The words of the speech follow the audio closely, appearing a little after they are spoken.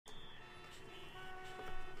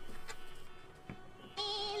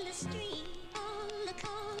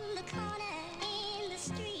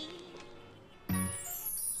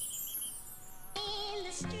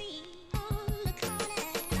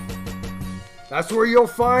That's where you'll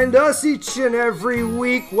find us each and every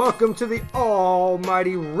week. Welcome to the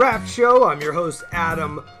almighty Rapp Show. I'm your host,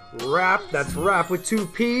 Adam Rapp. That's Rapp with 2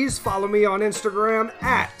 P's. Follow me on Instagram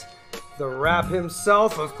at the Rapp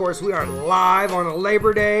himself. Of course, we are live on a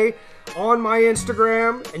Labor Day on my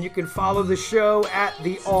Instagram, and you can follow the show at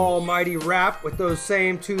the almighty Rapp with those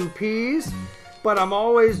same 2 P's. But I'm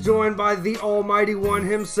always joined by the almighty one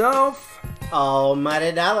himself,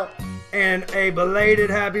 Almighty Dolla. And a belated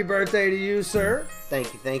happy birthday to you, sir.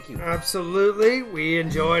 Thank you, thank you. Absolutely. We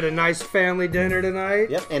enjoyed a nice family dinner tonight.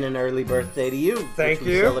 Yep, and an early birthday to you. Thank you.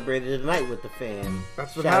 We celebrated tonight with the fam.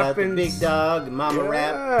 That's what Shout happens. out to Big Dog, Mama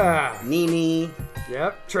Rapp, Nene.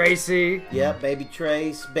 Yep, Tracy. Yep, Baby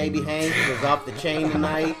Trace, Baby Hank was off the chain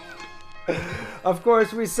tonight. Of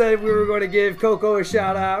course, we said we were going to give Coco a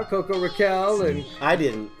shout out, Coco Raquel, and I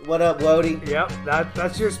didn't. What up, Wody? Yep,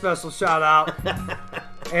 that's your special shout out.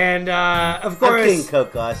 And of course, I'm King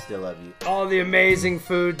Coco. I still love you. All the amazing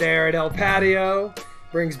food there at El Patio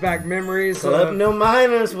brings back memories. Club No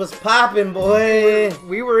Minors was popping, boy.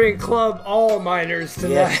 We were in Club All Minors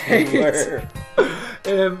tonight. Yes, we were.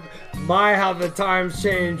 And my, how the times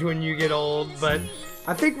change when you get old, but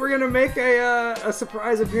I think we're going to make a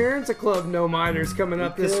surprise appearance at Club No Minors coming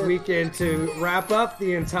up this weekend to wrap up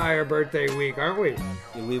the entire birthday week, aren't we?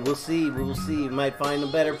 Yeah, we will see. We will see. We might find a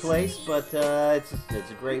better place, but it's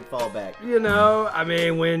a great fallback. You know, I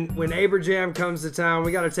mean, when Aberjam comes to town,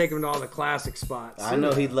 we got to take him to all the classic spots. I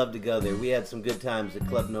know he'd love to go there. We had some good times at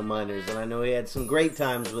Club No Minors, and I know he had some great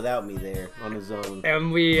times without me there on his own.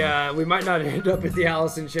 And we might not end up at the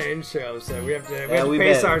Alice in Chains show, so we have to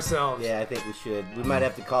pace ourselves. Yeah, I think we should. We might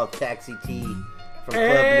have to call Taxi T from Club No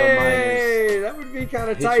Hey, Minors. that would be kind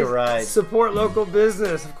of Hitch tight. a ride. Support local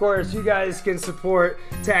business. Of course, you guys can support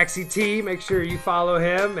Taxi T. Make sure you follow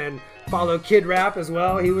him and follow Kid Rapp as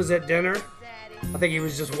well. He was at dinner. I think he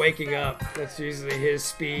was just waking up. That's usually his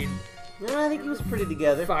speed. No, I think he was pretty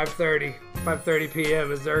together. 5:30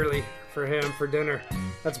 p.m. is early for him for dinner.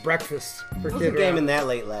 That's breakfast for Kid Rapp. Wasn't gaming that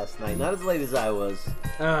late last night. Not as late as I was.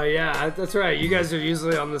 Yeah, that's right. You guys are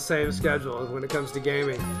usually on the same schedule when it comes to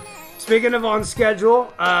gaming. Speaking of on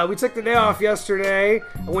schedule, we took the day off yesterday.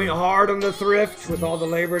 I went hard on the thrift with all the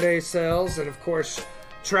Labor Day sales, and of course,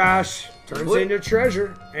 trash turns into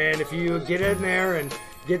treasure. And if you get in there and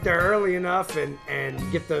get there early enough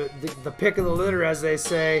and get the pick of the litter, as they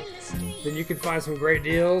say, then you can find some great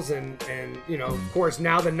deals. And you know, of course,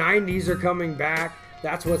 now the 90s are coming back.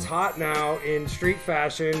 That's what's hot now in street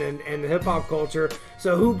fashion and the hip-hop culture.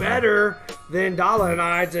 So who better than Dolla and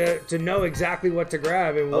I to know exactly what to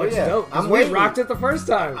grab and what's dope? Because we rocked it the first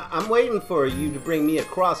time. I'm waiting for you to bring me a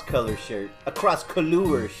cross-color shirt. A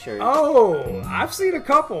cross-color shirt. Oh, I've seen a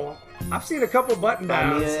couple. I've seen a couple button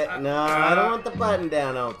downs. I don't want the button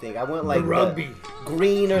down, I don't think. I want like the rugby.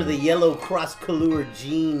 Green or the yellow cross-color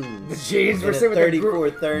jeans. The jeans were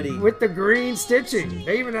 3430. With the green stitching.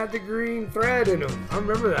 They even had the green thread in them. I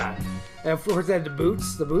remember that. And of course they had the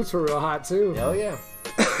boots. The boots were real hot too. Oh yeah.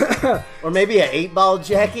 Or maybe an 8-ball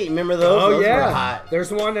jacket. Remember those? Oh those yeah. were hot.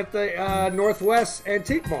 There's one at the Northwest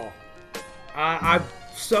Antique Mall. I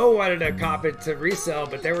so wanted to cop it to resell,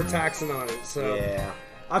 but they were taxing on it. So yeah.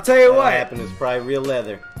 I'll tell you what happened. It's probably real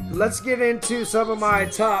leather. Let's get into some of my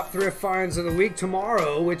top thrift finds of the week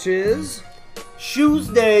tomorrow, which is Shoes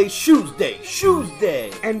Day, Shoes Day, Shoes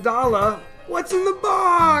Day. And Dolla, what's in the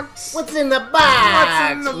box? What's in the box?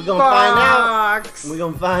 What's in the We're gonna box? find out. We're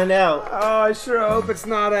gonna find out. Oh, I sure hope it's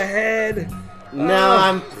not a head. No,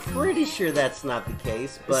 I'm pretty sure that's not the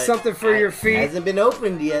case. But something for your feet. It hasn't been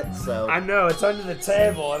opened yet, so I know it's under the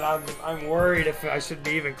table, and I'm worried if I should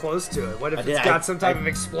be even close to it. What if it's got some type of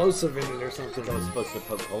explosive in it or something? I was supposed to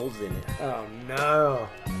poke holes in it. Oh no!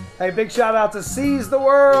 Hey, big shout out to Seize the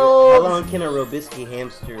World. How long can a Robisky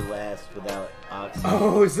hamster last without oxygen?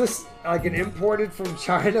 Oh, is this like an imported from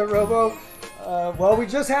China, Robo? Well, we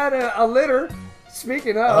just had a litter.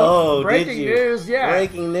 Speaking of, breaking news,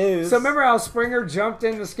 Breaking news. So remember how Springer jumped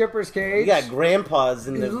in the skipper's cage? You got grandpas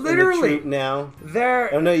in the troop now.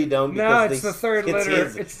 Oh, no, you don't. No, it's the third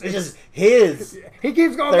litter. It's just his. He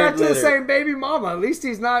keeps going back to the same baby mama. At least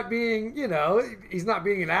he's not being, he's not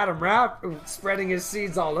being an Adam Rapp spreading his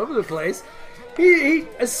seeds all over the place. He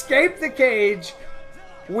escaped the cage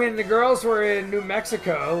when the girls were in New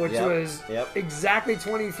Mexico, which was exactly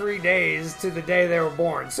 23 days to the day they were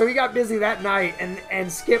born. So he got busy that night, and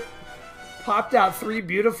Skip popped out 3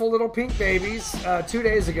 beautiful little pink babies 2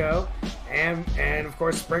 days ago. And of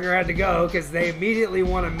course, Springer had to go because they immediately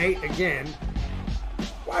want to mate again.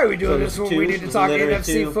 Why are we doing this when we need to talk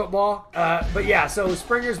NFC two. football? But yeah, so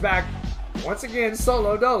Springer's back once again,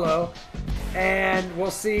 solo dolo. And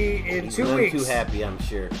we'll see in He's 2 weeks. Too happy, I'm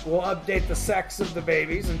sure. We'll update the sex of the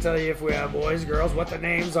babies and tell you if we have boys, girls, what the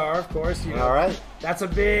names are, of course. You know, all right. That's a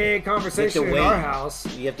big conversation in our house.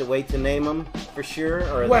 You have to wait to name them for sure,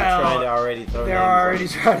 or are Well, they trying to already throw names They're already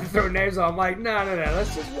trying to throw names on. I'm like, no.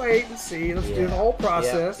 Let's just wait and see. Let's do the whole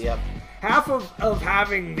process. Yep. Half of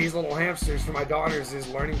having these little hamsters for my daughters is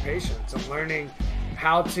learning patience. I'm learning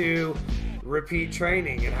how to repeat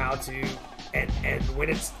training and how to... And when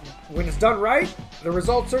it's done right, the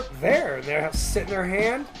results are there. And they sit in their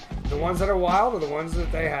hand. The ones that are wild are the ones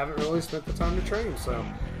that they haven't really spent the time to train. So,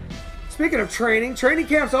 speaking of training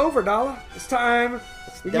camp's over, Dolla. It's time.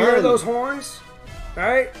 You hear those horns? All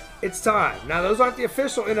right? It's time. Now, those aren't the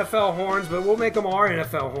official NFL horns, but we'll make them our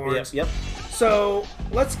NFL horns. Yep. So,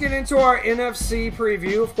 let's get into our NFC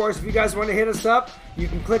preview. Of course, if you guys want to hit us up, you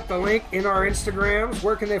can click the link in our Instagrams.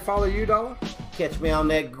 Where can they follow you, Dolla? Catch me on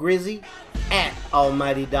that Grizzy at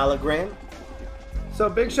Almighty Dollagram. So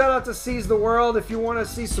big shout out to Seize the World. If you want to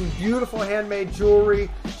see some beautiful handmade jewelry,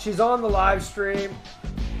 she's on the live stream.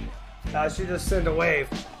 She just sent a wave.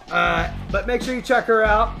 But make sure you check her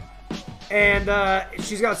out. And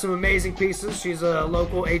she's got some amazing pieces. She's a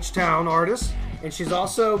local H-Town artist. And she's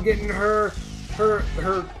also getting her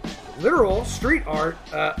literal street art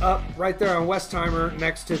up right there on Westheimer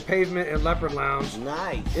next to Pavement and Leopard Lounge.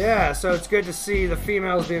 Nice. Yeah, so it's good to see the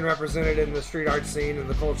females being represented in the street art scene and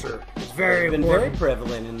the culture. It's very been important. very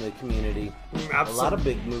prevalent in the community. Absolutely. A lot of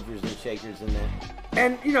big movers and shakers in that.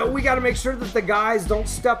 And, you know, we got to make sure that the guys don't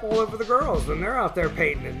step all over the girls when they're out there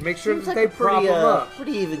painting and make sure that they prop them up.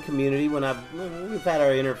 Pretty even community when we've had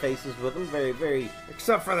our interfaces with them. Very, very...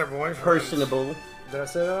 Except for their boyfriends. Personable. Did I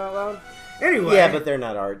say that out loud? Anyway. Yeah, but they're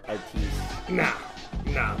not artistes. Nah,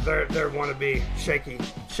 they're wannabe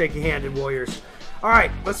shaky-handed warriors. All right,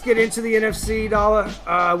 let's get into the NFC,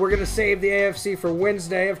 Dolla. We're gonna save the AFC for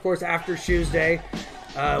Wednesday, of course, after Tuesday.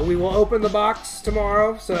 We will open the box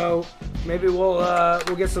tomorrow, so maybe we'll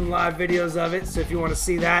get some live videos of it. So if you want to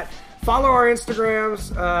see that, follow our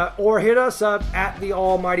Instagrams or hit us up at the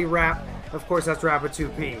Almighty Rapp. Of course, that's Rapp with 2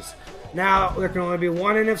 P's. Now, there can only be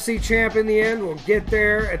one NFC champ in the end. We'll get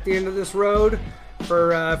there at the end of this road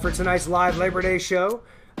for tonight's live Labor Day show.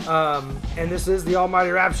 And this is the Almighty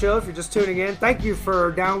Rapp Show. If you're just tuning in, thank you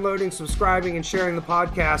for downloading, subscribing, and sharing the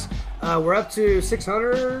podcast. We're up to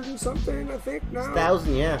 600 and something, I think, now.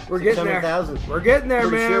 1,000, yeah. We're getting there. We're getting there,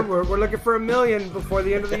 Pretty man. sure. We're looking for 1 million before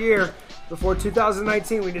the end of the year. Before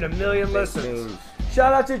 2019, we need 1 million listens.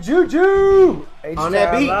 Shout out to Juju! On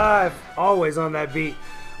that beat. Live. Always on that beat.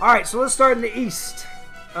 All right, so let's start in the East.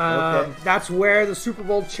 Okay. That's where the Super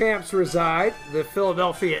Bowl champs reside, the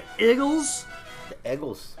Philadelphia Eagles. The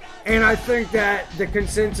Eagles. And I think that the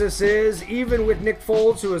consensus is, even with Nick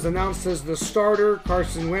Foles, who was announced as the starter,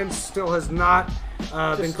 Carson Wentz still has not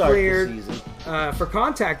been cleared for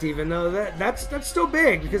contact, even though that's still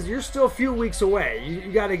big because you're still a few weeks away.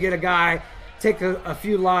 You got to get a guy, take a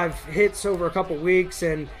few live hits over a couple weeks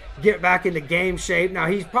and get back into game shape. Now,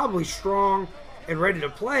 he's probably strong and ready to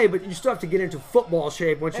play, but you still have to get into football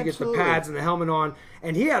shape once you get the pads and the helmet on.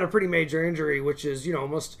 And he had a pretty major injury, which is,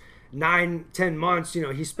 almost 9-10 months.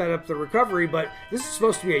 He sped up the recovery, but this is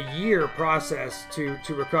supposed to be a year process to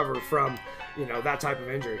recover from, that type of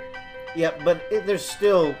injury. Yeah, but there's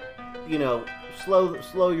still,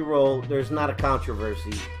 slow your roll. There's not a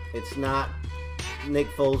controversy. It's not Nick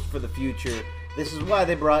Foles for the future. This is why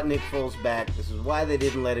they brought Nick Foles back. This is why they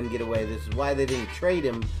didn't let him get away. This is why they didn't trade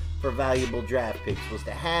him for valuable draft picks, was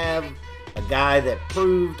to have a guy that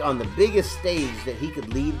proved on the biggest stage that he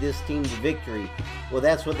could lead this team to victory. Well,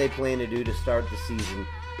 that's what they plan to do to start the season.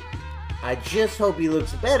 I just hope he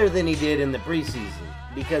looks better than he did in the preseason,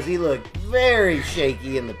 because he looked very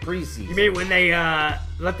shaky in the preseason. You mean when they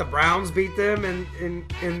let the Browns beat them in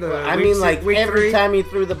the well, every 3? time he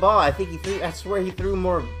threw the ball, I swear he threw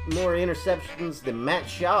more interceptions than Matt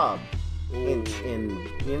Schaub in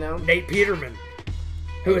Nate Peterman.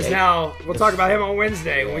 Who is now, we'll talk about him on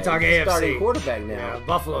Wednesday when we talk AFC. Starting quarterback now. Yeah,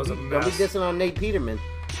 Buffalo's a mess. Don't be dissing on Nate Peterman.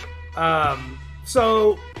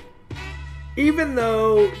 So, even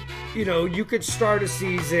though, you could start a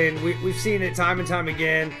season, we've seen it time and time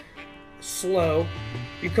again, slow.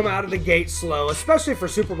 You come out of the gate slow, especially for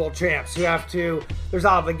Super Bowl champs who there's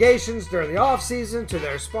obligations during the offseason to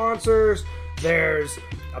their sponsors. There's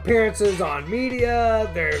appearances on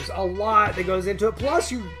media. There's a lot that goes into it.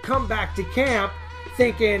 Plus, you come back to camp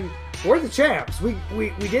thinking we're the champs. We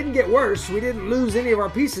didn't get worse. We didn't lose any of our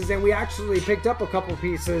pieces, and we actually picked up a couple of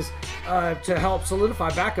pieces to help solidify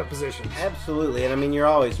backup positions. Absolutely, and I mean, you're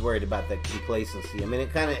always worried about that complacency. I mean,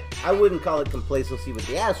 I wouldn't call it complacency with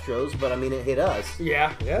the Astros, but I mean, it hit us.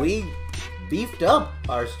 Yeah. We beefed up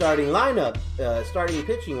our starting lineup, starting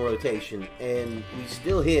pitching rotation, and we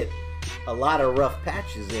still hit a lot of rough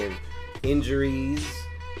patches there. Injuries,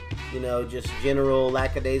 just general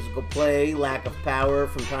lackadaisical play, lack of power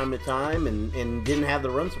from time to time, and didn't have the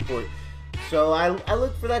run support. So I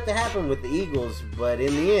look for that to happen with the Eagles, but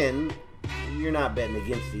in the end, you're not betting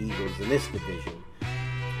against the Eagles in this division.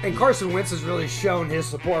 And Carson Wentz has really shown his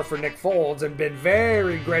support for Nick Foles and been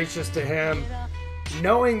very gracious to him,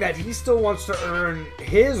 knowing that he still wants to earn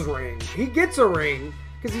his ring. He gets a ring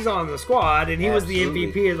because he's on the squad, and he Absolutely.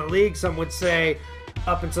 was the MVP of the league, some would say,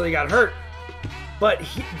 up until he got hurt. But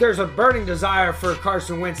there's a burning desire for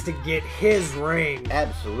Carson Wentz to get his ring.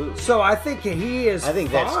 Absolutely. So I think he is I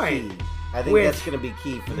think fine. that's key. I think with that's going to be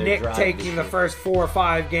key for their Nick drive taking the this first 4 or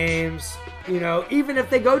 5 games. Even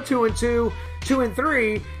if they go 2-2,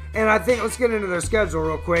 2-3, and I think let's get into their schedule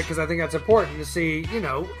real quick because I think that's important to see.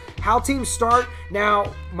 How teams start.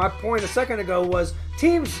 Now, my point a second ago was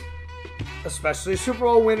teams, especially Super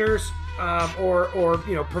Bowl winners or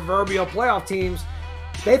proverbial playoff teams.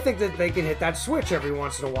 They think that they can hit that switch every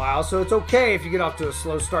once in a while, so it's okay if you get off to a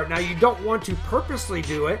slow start. Now, you don't want to purposely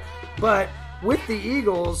do it, but with the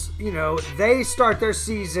Eagles, they start their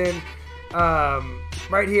season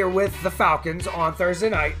right here with the Falcons on Thursday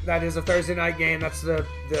night. That is a Thursday night game. That's the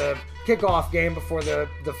kickoff game before the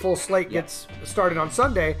full slate gets started on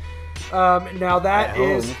Sunday. Now that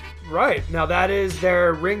is right. Now that is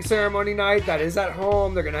their ring ceremony night. That is at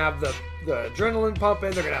home. They're going to have the adrenaline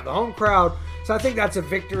pumping. They're going to have the home crowd. So I think that's a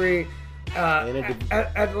victory.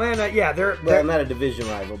 Atlanta, they're not a division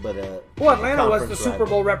rival, but Atlanta was the Super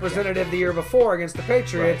Bowl representative the year before against the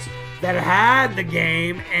Patriots that had the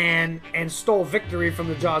game and stole victory from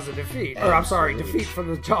the jaws of defeat. Or I'm sorry, defeat from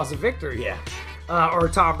the jaws of victory. Yeah. Or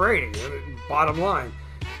Tom Brady, bottom line.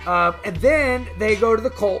 And then they go to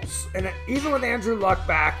the Colts, and even with Andrew Luck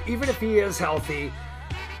back, even if he is healthy,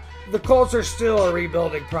 the Colts are still a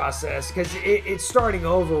rebuilding process because it's starting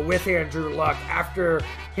over with Andrew Luck after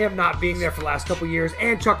him not being there for the last couple years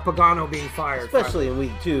and Chuck Pagano being fired. Especially in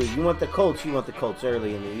week 2. You want the Colts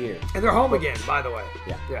early in the year. And they're home again, by the way.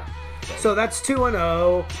 Yeah. So that's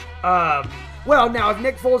 2-0. Well, now, if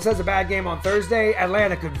Nick Foles has a bad game on Thursday,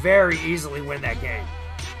 Atlanta could very easily win that game.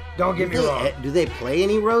 Don't get me wrong. Do they play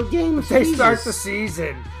any road games? They start the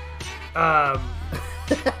season.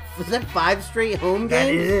 Was that 5 straight home games? That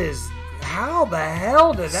is. How the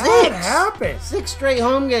hell did that happen? 6 straight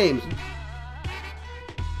home games.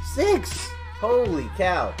 6. Holy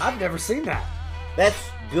cow. I've never seen that.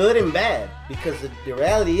 That's good and bad because the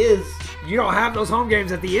reality is you don't have those home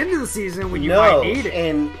games at the end of the season when you might need it.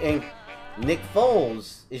 And Nick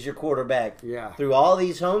Foles is your quarterback through all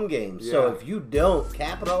these home games. So if you don't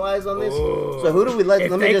capitalize on this, so who do we let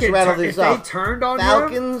me just rattle this off. If they turned on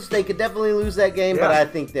Falcons, they could definitely lose that game, but I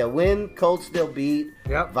think they'll win. Colts, they'll beat.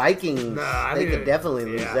 Vikings, they could definitely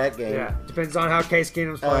lose that game. Yeah. Depends on how Case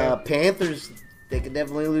Keenum's playing. Panthers, they could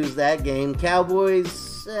definitely lose that game.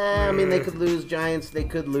 Cowboys, they could lose. Giants, they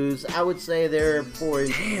could lose. I would say they're 4.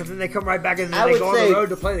 Damn, then they come right back and then they go on the road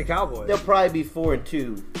to play the Cowboys. They'll probably be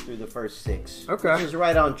 4-2 through the first 6. Okay, which is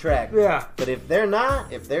right on track. Yeah, but if they're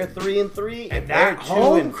not, if they're 3-3, and if that they're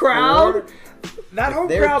home crowd,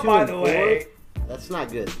 by the way, that's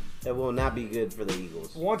not good. That will not be good for the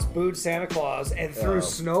Eagles. Once booed Santa Claus and threw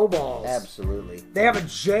snowballs. Absolutely, they have a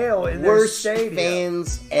jail in their stadium. Worst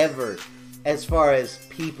fans ever. As far as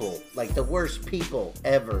people, like the worst people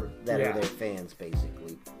ever that are their fans,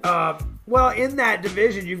 basically. Well, in that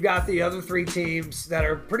division, you've got the other 3 teams that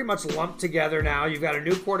are pretty much lumped together now. You've got a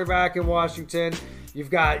new quarterback in Washington. You've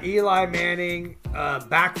got Eli Manning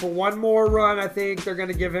back for one more run. I think they're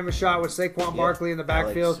going to give him a shot with Saquon Barkley in the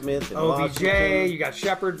backfield. Alex Smith, OBJ. You got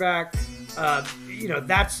Shepard back.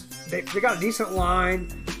 They got a decent line.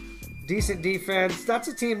 Decent defense. That's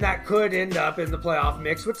a team that could end up in the playoff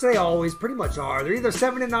mix, which they always pretty much are. They're either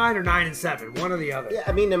 7-9 or 9-7, one or the other. Yeah,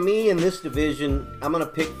 to me in this division, I'm gonna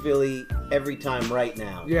pick Philly every time right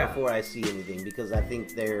now before I see anything because I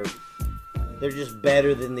think they're just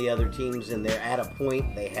better than the other teams and they're at a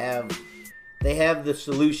point they have the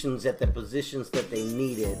solutions at the positions that they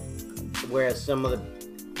needed, whereas some of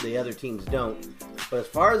the other teams don't. But as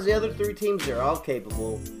far as the other 3 teams, they're all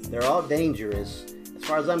capable. They're all dangerous. As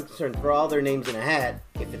far as I'm concerned, throw all their names in a hat.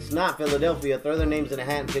 If it's not Philadelphia, throw their names in a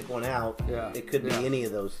hat and pick one out. Yeah. It could be any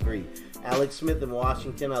of those 3. Alex Smith in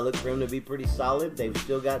Washington, I look for him to be pretty solid. They've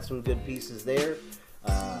still got some good pieces there.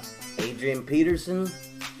 Adrian Peterson,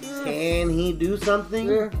 can he do something?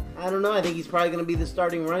 Yeah. I don't know. I think he's probably going to be the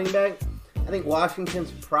starting running back. I think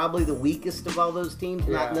Washington's probably the weakest of all those teams.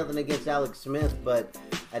 Not nothing against Alex Smith, but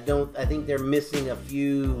I think they're missing a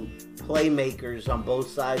few playmakers on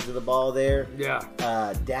both sides of the ball there.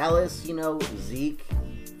 Yeah. Dallas, Zeke,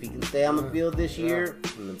 if he can stay on the field this year,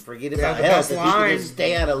 forget about the health. best If he can just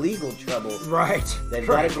stay out of legal trouble. Right. They've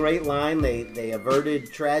got a great line. They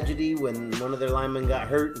averted tragedy when one of their linemen got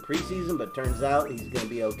hurt in preseason, but turns out he's going to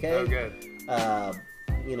be okay. Oh, good.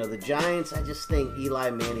 The Giants, I just think Eli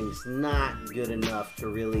Manning's not good enough to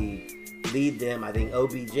really lead them. I think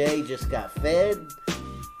OBJ just got fed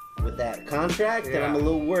with that contract, and I'm a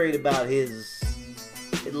little worried about his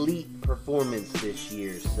elite performance this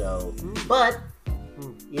year. So, but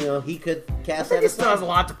he could cast that aside. He still has a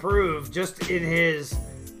lot to prove, just in his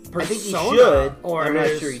persona. I think he should, or I'm not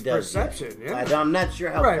his sure he does. Perception. Yet. Yeah. I'm not sure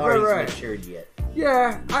how far he's matured yet.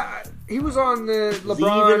 Yeah, he was on the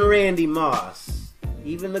LeBron. Even Randy Moss.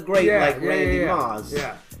 Even the great Randy Moss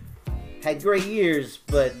had great years,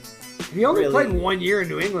 but he only played 1 year in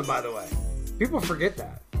New England, by the way. People forget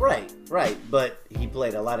that. Right. But he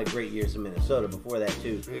played a lot of great years in Minnesota before that,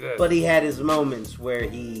 too. He did. But he had his moments where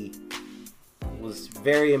he was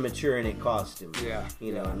very immature and it cost him. Yeah.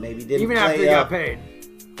 And maybe didn't even play after he got paid.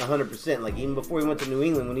 100%. Like, even before he went to New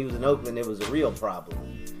England, when he was in Oakland, it was a real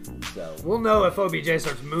problem. So we'll know if OBJ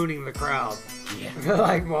starts mooning the crowd. Yeah.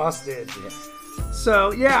 Like Moss did. Yeah.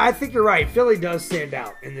 So, I think you're right. Philly does stand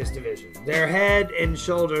out in this division. They're head and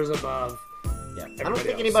shoulders above. Yeah. I don't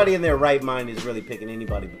think anybody in their right mind is really picking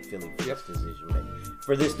anybody but Philly for this decision.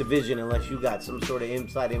 For this division, unless you got some sort of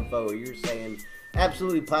inside info or you're saying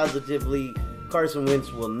absolutely positively Carson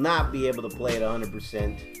Wentz will not be able to play at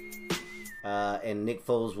 100%. And Nick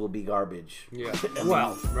Foles will be garbage. Yeah.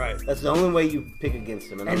 Right. That's the only way you pick against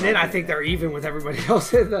him. And then I think they're even with everybody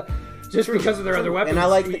else in the... Just because of their other weapons. And I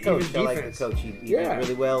like the coach. He did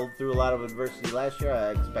really well through a lot of adversity last year. I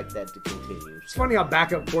expect that to continue. It's funny how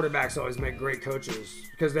backup quarterbacks always make great coaches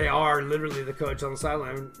because they are literally the coach on the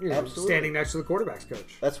sideline, standing next to the quarterback's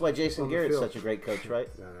coach. That's why Jason Garrett's such a great coach, right?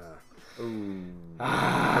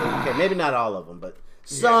 Okay, maybe not all of them, but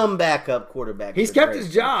some backup quarterbacks. He's kept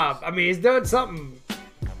his job. I mean, he's done something.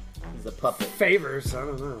 He's a puppet. Favors. I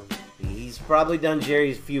don't know. He's probably done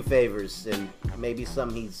Jerry's few favors, and maybe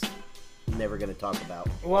some he's never going to talk about.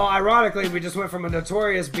 Well, ironically, we just went from a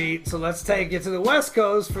Notorious beat, so let's take it to the West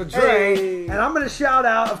Coast for Dre. Hey. And I'm going to shout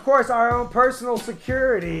out, of course, our own personal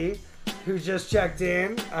security, who just checked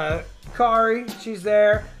in. Kari, she's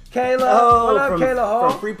there. Kayla, what up, Kayla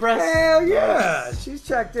Hall? From Free Press? Hell yeah, she's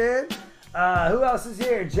checked in. Who else is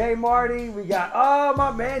here? Jay Marty. We got,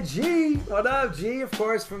 my man, G. What up, G? Of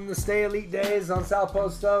course, from the Stay Elite days on South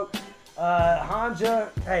Post Oak. Hanja,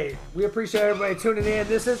 hey, we appreciate everybody tuning in.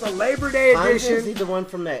 This is a Labor Day edition. Is he the one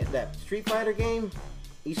from that Street Fighter game?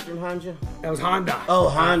 Eastern Honda? That was Honda. Oh,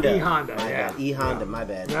 Honda. E-Honda, Bad. E-Honda, my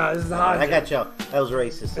bad. No, this is Honda. I got y'all. That was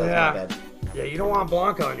racist. That was my bad. Yeah, you don't want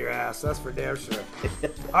Blanca on your ass. That's for damn sure.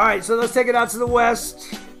 All right, so let's take it out to the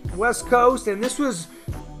West Coast. And this was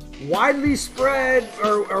widely spread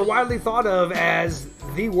or widely thought of as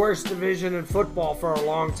the worst division in football for a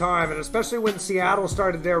long time, and especially when Seattle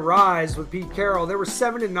started their rise with Pete Carroll. They were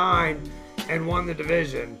 7-9 and won the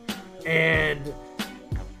division, and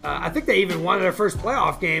I think they even won their first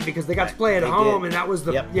playoff game because they got to play at home, and that was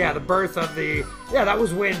the the birth of the that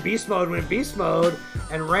was when Beast Mode went Beast Mode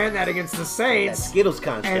and ran that against the Saints. That Skittles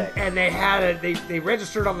contract. And they had they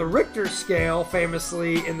registered on the Richter scale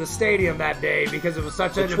famously in the stadium that day because it was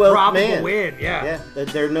such an improbable win. Yeah,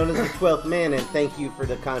 they're known as the 12th man, and thank you for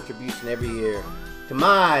the contribution every year to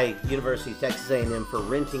my University of Texas A&M for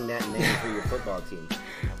renting that name for your football team.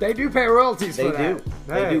 They do pay royalties for that.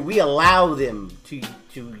 They do. We allow them to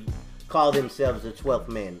call themselves the 12th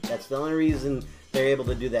man. That's the only reason they're able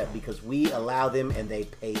to do that, because we allow them and they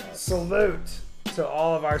pay us. Salute to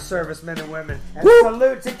all of our servicemen and women. And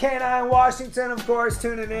salute to K9 Washington, of course,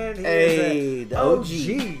 tuning in. He is the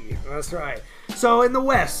OG. That's right. So in the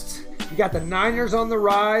West, you got the Niners on the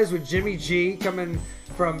rise with Jimmy G coming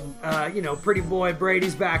from, pretty boy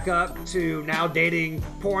Brady's back up to now dating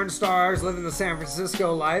porn stars, living the San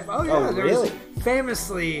Francisco life. Oh, yeah. Really?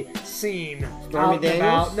 Famously seen Stormy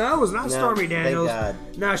Daniels? No, it was not Stormy Daniels. Thank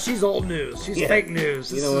God. No, she's old news. She's fake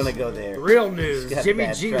news. You don't want to go there. Real news.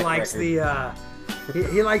 Jimmy G likes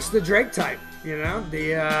he likes the Drake type,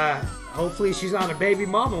 the hopefully she's not a baby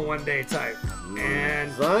mama one day type.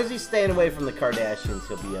 And as long as he's staying away from the Kardashians,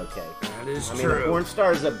 he'll be okay. That is true. I mean, a porn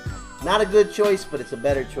star is a Not a good choice, but it's a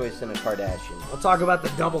better choice than a Kardashian. We'll talk about the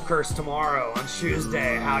double curse tomorrow on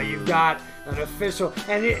Tuesday. How you've got an official,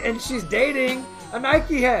 and she's dating a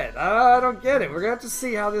Nike head. I don't get it. We're gonna have to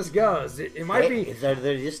see how this goes. It might be. They're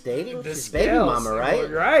just dating. The She's scales, baby mama, right?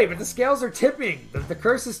 Right, but the scales are tipping. The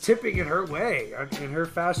curse is tipping in her way, in her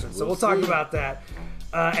fashion. So we'll talk about that.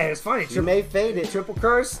 And it's funny. You may fade it. Triple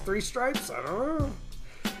curse, 3 stripes. I don't know.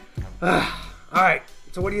 All right.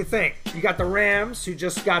 So what do you think? You got the Rams, who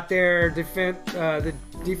just got their the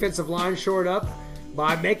defensive line shored up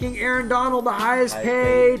by making Aaron Donald the highest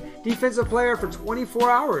paid defensive player for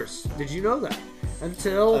 24 hours. Did you know that?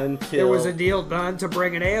 Until there was a deal done to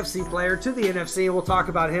bring an AFC player to the NFC. We'll talk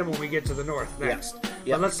about him when we get to the North next.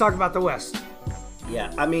 Yeah. But let's talk about the West.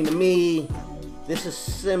 Yeah, I mean, to me, this is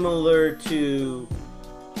similar to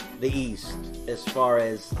the East as far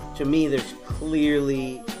as, to me, there's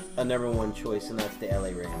clearly a number one choice, and that's the LA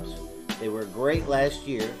Rams. They were great last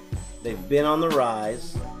year. They've been on the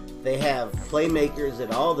rise. They have playmakers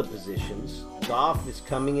at all the positions. Goff is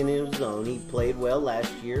coming in his own. He played well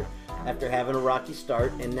last year after having a rocky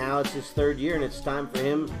start, and now it's his 3rd year, and it's time for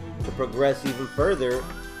him to progress even further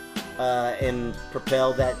and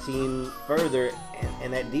propel that team further.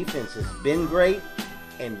 And that defense has been great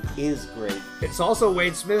and is great. It's also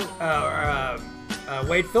Wade Phillips'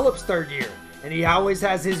 3rd year. And he always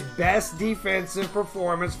has his best defensive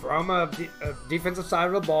performance from a defensive side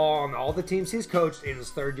of the ball on all the teams he's coached in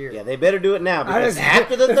his 3rd year. Yeah, they better do it now, because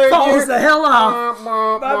after the 3rd year, falls the hell off.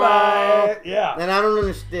 Bye-bye. Yeah. And I don't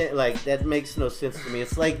understand, like, that makes no sense to me.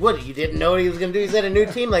 It's like, what, you didn't know what he was going to do? He's at a new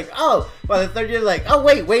team? Like, oh, by the 3rd year, like, oh,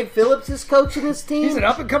 wait, Wade Phillips is coaching his team? He's an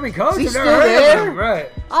up-and-coming coach. He's still there?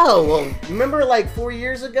 Right. Oh, well, remember like 4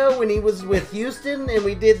 years ago when he was with Houston and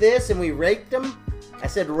we did this and we raked him? I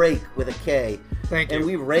said rake with a K. Thank you. And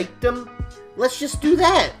we raked him. Let's just do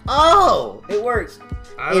that. Oh, it works.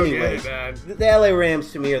 I don't Anyways, get it, man. the LA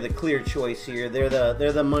Rams to me are the clear choice here. They're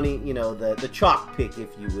the money, the chalk pick, if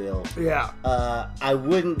you will. Yeah. I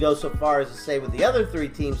wouldn't go so far as to say with the other 3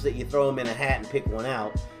 teams that you throw them in a hat and pick one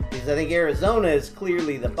out, because I think Arizona is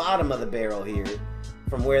clearly the bottom of the barrel here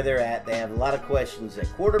from where they're at. They have a lot of questions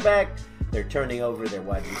at quarterback. They're turning over their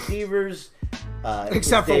wide receivers.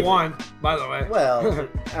 Except for one, by the way. Well,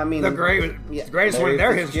 I mean, the greatest one in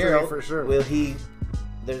their history, for sure. Will he?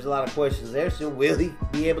 There's a lot of questions there. So will he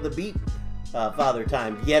be able to beat Father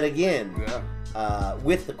Time yet again? Yeah.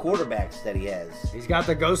 With the quarterbacks that he has, he's got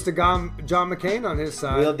the ghost of John McCain on his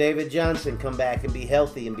side. Will David Johnson come back and be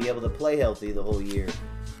healthy and be able to play healthy the whole year?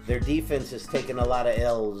 Their defense has taken a lot of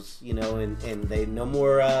L's, and they no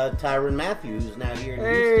more Tyrann Mathieu, who's now here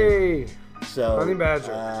in Houston. So Honey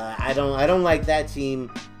Badger. I don't like that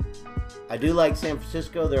team. I do like San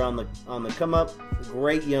Francisco. They're on the come up.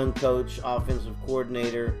 Great young coach, offensive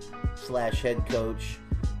coordinator / head coach.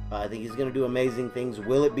 I think he's going to do amazing things.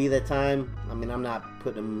 Will it be that time? I mean, I'm not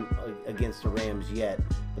putting him against the Rams yet,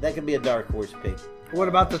 but that could be a dark horse pick. What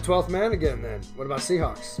about the 12th man again, then? What about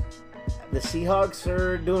Seahawks? The Seahawks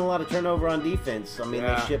are doing a lot of turnover on defense. I mean,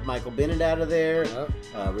 They shipped Michael Bennett out of there,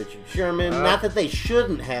 Richard Sherman. Not that they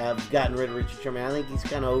shouldn't have gotten rid of Richard Sherman. I think he's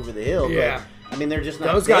kind of over the hill. Yeah. But, I mean, they're just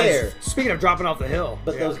not those there. Guys, speaking of dropping off the hill.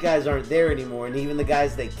 But those guys aren't there anymore. And even the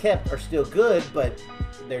guys they kept are still good, but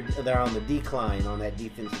they're on the decline on that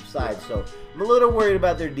defensive side. So I'm a little worried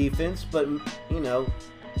about their defense. But,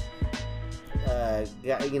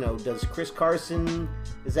 does Chris Carson,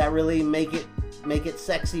 does that really make it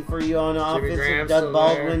sexy for you on offense? Doug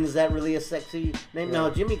Baldwin, is that really a sexy name? Yeah. No,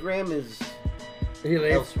 Jimmy Graham is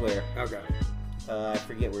elsewhere. Okay. I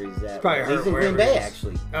forget where he's at. He's in Green Bay,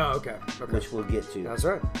 actually. Oh, okay. Which we'll get to. That's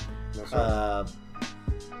right.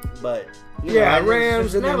 But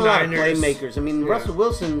Rams and not the a lot of Niners. playmakers. I mean, Russell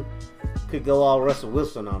Wilson could go all Russell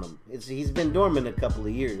Wilson on him. He's been dormant a couple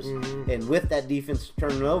of years, and with that defense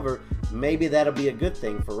turning over, maybe that'll be a good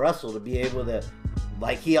thing for Russell to be able to,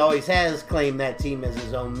 like he always has, claim that team as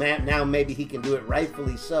his own. Now maybe he can do it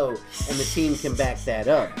rightfully so, and the team can back that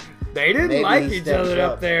up. They didn't like each other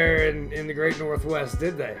up there in the Great Northwest,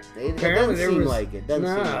 did they? Apparently, there was like it. There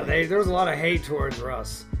was a lot of hate towards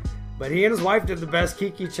Russ, but he and his wife did the best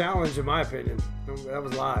Kiki challenge, in my opinion. That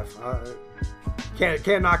was live.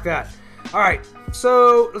 Can't knock that. All right,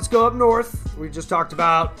 so let's go up north. We just talked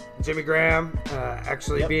about Jimmy Graham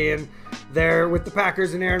being there with the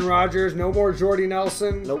Packers and Aaron Rodgers. No more Jordy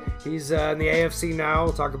Nelson. Nope. He's in the AFC now.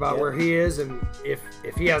 We'll talk about where he is and if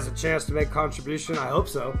he has a chance to make a contribution. I hope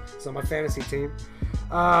so. It's on my fantasy team.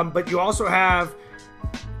 But you also have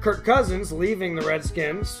Kirk Cousins leaving the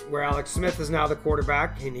Redskins, where Alex Smith is now the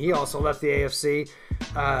quarterback, and he also left the AFC.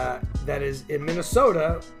 That is in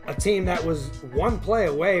Minnesota, a team that was one play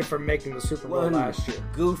away from making the Super Bowl last year.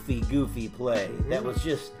 Goofy play. Mm-hmm. That was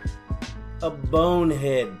just a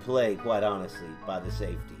bonehead play, quite honestly, by the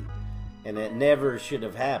safety. And it never should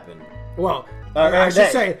have happened. Well, I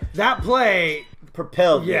should say that play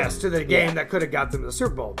propelled them. to the game that could have got them to the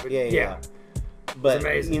Super Bowl. But yeah. But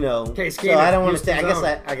amazing. You know, Case so I don't want to say.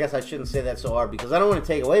 I guess I shouldn't say that so hard because I don't want to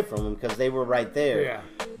take away from them because they were right there. Yeah.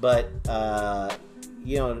 But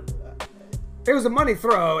you know, it was a money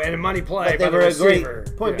throw and a money play. But they by were the a receiver.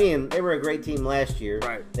 great being they were a great team last year.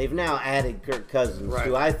 Right. They've now added Kirk Cousins,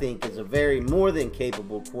 who I think is a very more than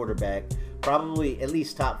capable quarterback. Probably at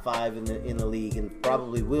least top 5 in the league, and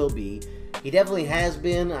probably will be. He definitely has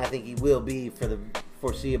been. I think he will be for the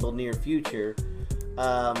foreseeable near future.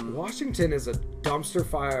 Washington is a dumpster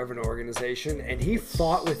fire of an organization, and he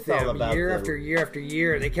fought with them year after year after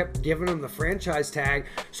year. They kept giving him the franchise tag.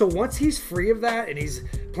 So once he's free of that and he's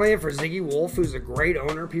playing for Ziggy Wolf, who's a great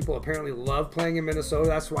owner, people apparently love playing in Minnesota.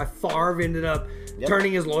 That's why Favre ended up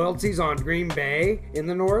turning his loyalties on Green Bay in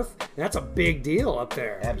the North. And that's a big deal up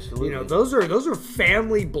there. Absolutely. You know, those are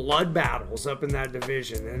family blood battles up in that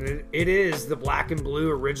division, and it is the black and blue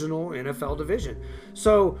original NFL division.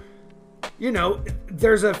 So, you know,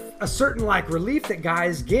 there's a certain like relief that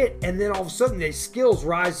guys get, and then all of a sudden their skills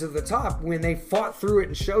rise to the top when they fought through it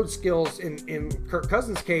and showed skills in Kirk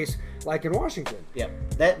Cousins' case, like in Washington. Yeah,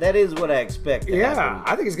 that is what I expect.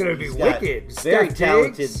 I think it's going to be wicked. Very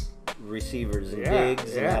talented receivers in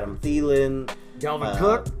Diggs and Adam Thielen, Dalvin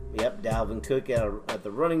Cook. Yep, Dalvin Cook at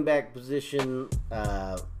the running back position.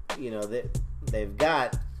 You know, they've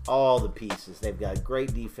got all the pieces. They've got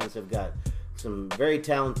great defense. They've got some very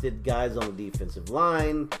talented guys on the defensive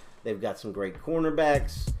line. They've got some great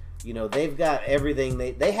cornerbacks. You know, they've got everything.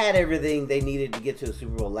 They had everything they needed to get to the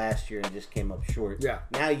Super Bowl last year and just came up short. Yeah.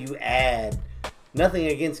 Now you add nothing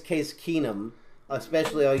against Case Keenum,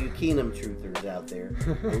 especially all you Keenum truthers out there.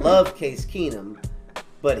 I love Case Keenum,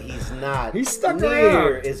 but he's not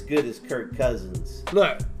near as good as Kirk Cousins.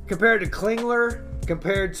 Look, compared to Klingler,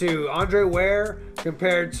 compared to Andre Ware,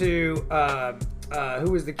 compared to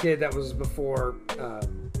who was the kid that was before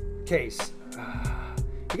Case?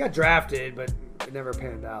 He got drafted, but it never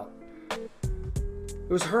panned out. It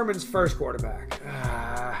was Herman's first quarterback.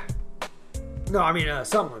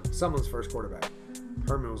 Sumlin's first quarterback.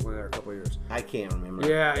 Herman was only there a couple of years. I can't remember.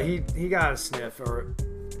 Yeah, he got a sniff.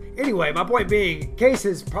 Anyway, my point being, Case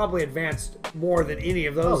has probably advanced more than any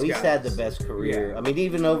of those guys. He's had the best career. Yeah. I mean,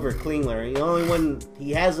 even over Klingler. The only one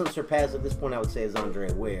he hasn't surpassed at this point, I would say, is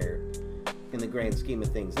Andre Ware. In the grand scheme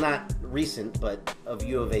of things, not recent, but of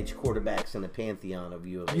U of H quarterbacks in the pantheon of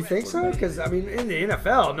U of H. You think so? Because I mean, in the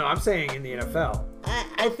NFL, no, I'm saying in the NFL.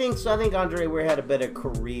 I think so. I think Andre Ware had a better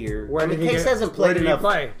career. Case hasn't played enough.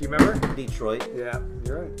 Where did he play? Do you remember? Detroit. Yeah,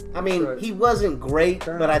 you're right. I mean, he wasn't great,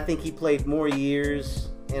 but I think he played more years,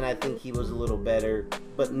 and I think he was a little better.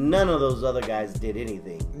 But none of those other guys did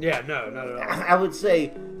anything. Yeah, no, not at all. I would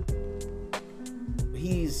say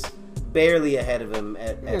he's barely ahead of him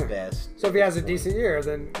at best. So if he has a decent year,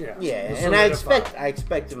 then yeah, and I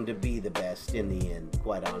expect him to be the best in the end,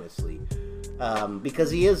 quite honestly,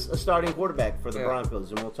 because he is a starting quarterback for the Broncos,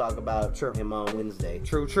 and we'll talk about him on Wednesday.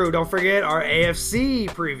 True. Don't forget our AFC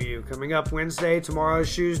preview coming up Wednesday. Tomorrow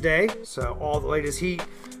is Tuesday, so all the latest heat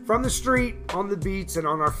from the street, on the beats, and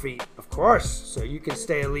on our feet, of course. So you can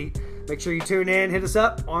stay elite. Make sure you tune in. Hit us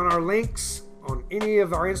up on our links on any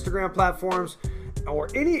of our Instagram platforms. Or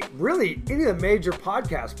any of the major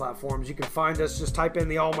podcast platforms. You can find us. Just type in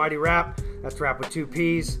the Almighty Rapp. That's Rapp with 2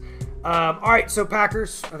 P's. All right, so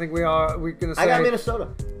Packers. I think we're gonna say. I got Minnesota.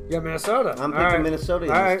 You got Minnesota. I'm picking Minnesota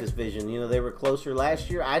in this division. You know, they were closer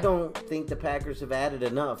last year. I don't think the Packers have added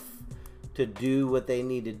enough to do what they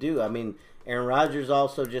need to do. I mean, Aaron Rodgers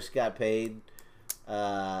also just got paid.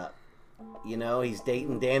 You know, he's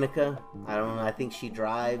dating Danica. I don't know. I think she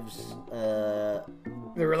drives.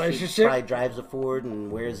 The relationship? She probably drives a Ford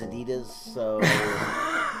and wears Adidas. So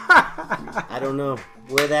I don't know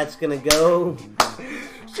where that's gonna go.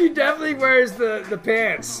 She definitely wears the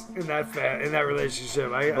pants in that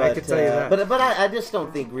relationship. I can tell you that. But I just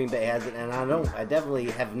don't think Green Bay has it, and I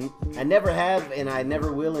definitely haven't. I never have, and I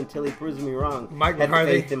never will until he proves me wrong. Mike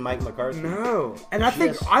McCarthy. Faith in Mike McCarthy. No, and I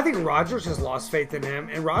think Rodgers has lost faith in him,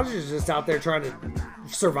 and Rodgers is just out there trying to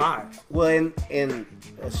survive. Well, and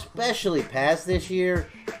especially past this year,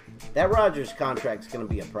 that Rodgers contract's going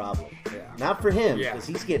to be a problem. Yeah. Not for him, because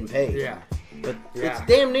he's getting paid. Yeah. But it's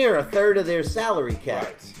damn near a third of their salary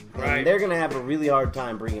cap. Right. And they're going to have a really hard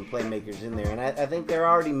time bringing playmakers in there. And I think they're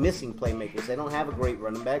already missing playmakers. They don't have a great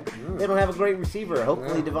running back. They don't have a great receiver.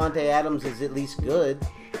 Hopefully Devontae Adams is at least good.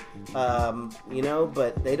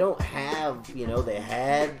 But they don't have,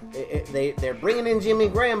 they're bringing in Jimmy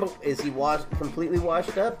Graham, but is he completely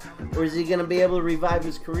washed up, or is he going to be able to revive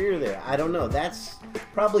his career there? I don't know. That's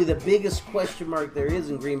probably the biggest question mark there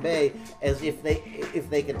is in Green Bay, as if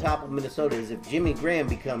they can topple Minnesota, is if Jimmy Graham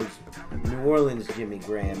becomes New Orleans Jimmy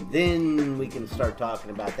Graham, then we can start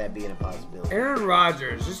talking about that being a possibility. Aaron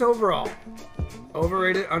Rodgers, just overall,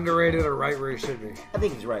 overrated, underrated, or right where he should be? I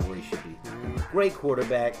think he's right where he should be. Great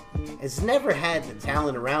quarterback. Has never had the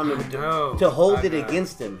talent around him to hold it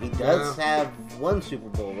against him. He does have one Super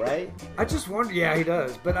Bowl, right? I just wonder, yeah, he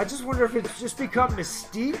does. But I just wonder if it's just become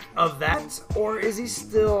mystique of that, or is he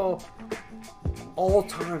still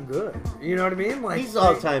all-time good? You know what I mean? He's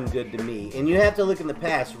all-time good to me. And you have to look in the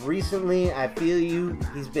past. Recently, I feel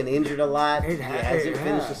he's been injured a lot. He hasn't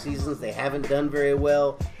finished the seasons. They haven't done very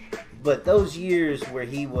well. But those years where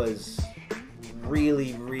he was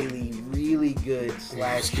really, really, really good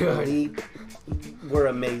 / elite were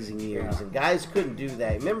amazing years, and guys couldn't do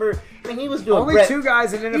that. Remember, he was doing only two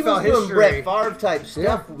guys in NFL history. Doing Brett Favre type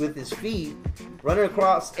stuff with his feet, running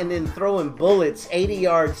across and then throwing bullets 80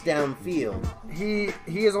 yards downfield. He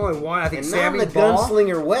is only one. I think and Sammy not in the Ball,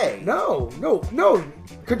 gunslinger way. No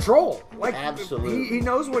control. Absolutely, he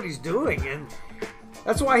knows what he's doing, and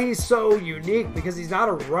that's why he's so unique, because he's not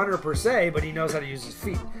a runner per se, but he knows how to use his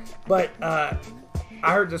feet. But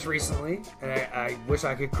I heard this recently, and I wish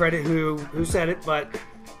I could credit who said it, but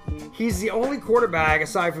he's the only quarterback,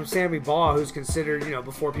 aside from Sammy Baugh, who's considered,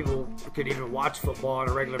 before people could even watch football on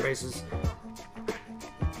a regular basis,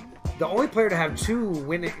 the only player to have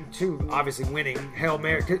two obviously winning Hail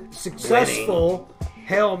Mary, successful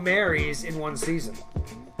Hail Marys in one season.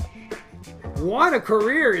 One a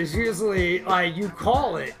career is usually you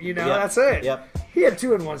call it, that's it. Yep. He had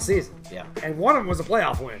 2 in one season. Yeah. And one of them was a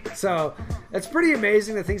playoff win. So it's pretty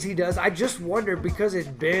amazing the things he does. I just wonder, because it's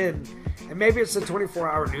been, and maybe it's a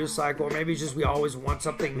 24-hour news cycle, or maybe it's just we always want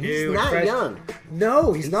something new. He's not young.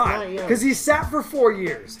 No, he's not. Because he sat for 4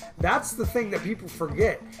 years. That's the thing that people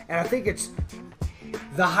forget. And I think it's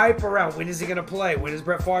the hype around, when is he going to play? When is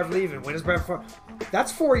Brett Favre leaving? When is Brett Favre...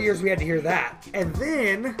 That's 4 years we had to hear that. And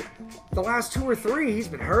then the last 2 or 3, he's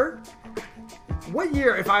been hurt. What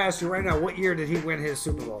year, if I asked you right now, what year did he win his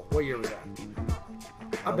Super Bowl? What year was that?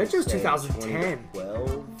 I bet you it was 2010. 12.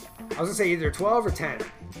 I was going to say either 12 or 10.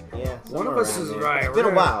 Yeah. One of us is right. It's been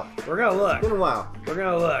a while. We're going to look. It's been a while. We're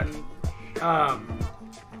going to look.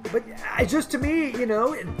 But just to me,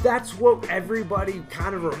 that's what everybody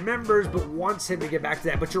kind of remembers, but wants him to get back to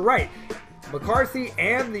that. But you're right. McCarthy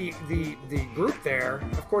and the group there,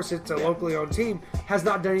 of course it's a locally owned team, has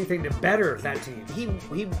not done anything to better that team.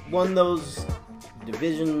 He won those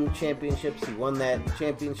division championships. He won that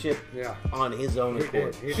championship on his own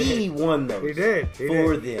accord. He won those. He did.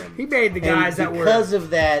 For them. He made the guys that were... Because of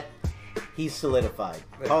that, he's solidified.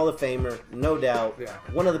 Hall of Famer, no doubt. Yeah.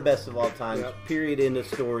 One of the best of all time. Period, end of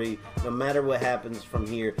story. No matter what happens from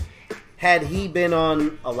here. Had he been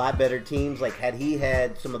on a lot better teams, had he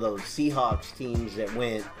had some of those Seahawks teams that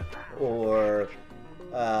went, or,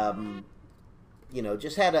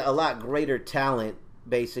 just had a lot greater talent,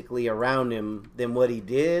 basically, around him than what he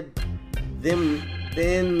did, then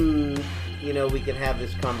we can have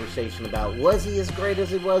this conversation about, was he as great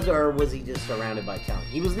as he was, or was he just surrounded by talent?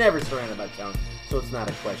 He was never surrounded by talent, so it's not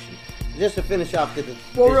a question. Just to finish off the division.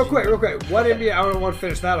 Well, real quick. What NBA? I don't want to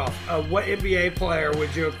finish that off. What NBA player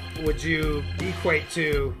would you equate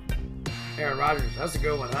to Aaron Rodgers? That's a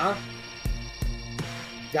good one, huh?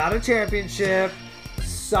 Got a championship,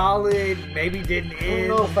 solid. Maybe didn't end. I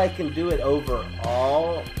don't know if I can do it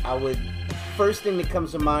overall. First thing that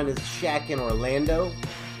comes to mind is Shaq in Orlando,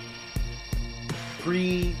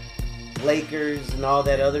 pre-Lakers and all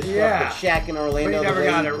that other stuff. Yeah. But Shaq in Orlando, but he never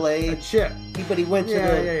got played a chip. But he went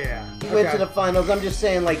to went to the finals. I'm just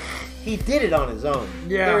saying, he did it on his own.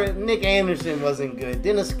 Yeah. Nick Anderson wasn't good.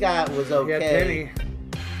 Dennis Scott was okay.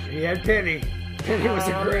 He had Penny. Penny was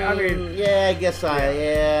a great. I guess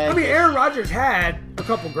Aaron Rodgers had a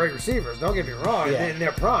couple great receivers. Don't get me wrong. In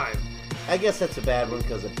their prime. I guess that's a bad one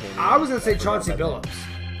because of Penny. I was gonna say Chauncey Billups.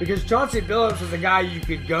 Because Chauncey Billups was a guy you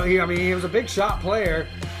could go. He was a big shot player.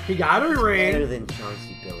 He got a ring. Better than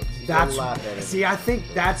Chauncey Billups. He's a lot better. See, I think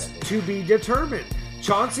that's to be determined.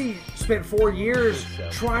 Chauncey spent 4 years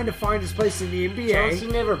trying to find his place in the NBA. Chauncey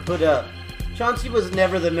never put up. Chauncey was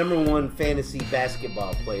never the #1 fantasy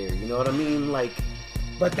basketball player. You know what I mean?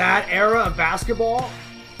 But that era of basketball,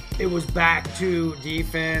 it was back to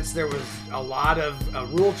defense. There was a lot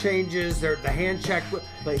of rule changes. The hand check.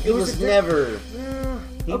 But he was never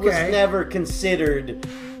considered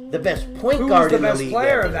the best point guard in the league. Who was the best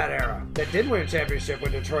player of that era that did win a championship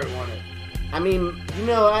when Detroit won it? I mean,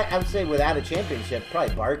 I would say without a championship,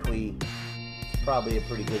 probably Barkley is probably a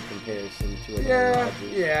pretty good comparison to it.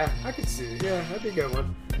 Yeah, I could see. Yeah, that'd be a good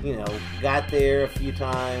one. Got there a few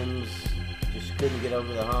times, just couldn't get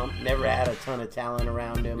over the hump. Never had a ton of talent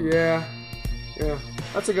around him. Yeah,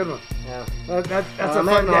 that's a good one. Yeah, that's a fun I'm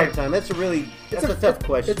having a hard game. time. That's a tough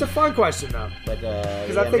question. It's a fun question though, but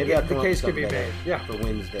because I think the case could be made. Yeah, for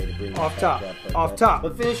Wednesday to bring off it top. back up. Off top.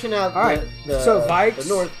 But finishing out, all right. So Vikes, the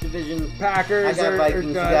North Division, Packers. I got Vikings.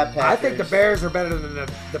 You got Packers. I think the Bears are better than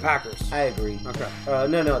the Packers. I agree. Okay.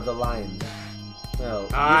 No, the Lions. No,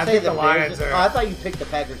 I think the Lions are. I thought you picked the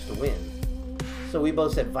Packers to win. So we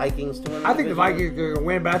both said Vikings to win. I think the Vikings are going to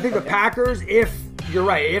win, but I think the Packers, if you're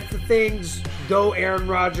right, if the things go Aaron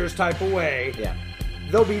Rodgers type of way,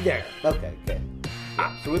 they'll be there. Okay.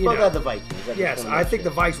 So we both had the Vikings. Yes, I think the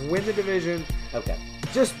Vikes win the division. Okay.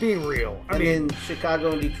 Just being real. I mean,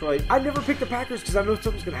 Chicago and Detroit. I'd never pick the Packers because I know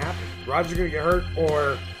something's going to happen. Rodgers is going to get hurt,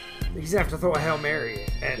 or he's going to have to throw a Hail Mary,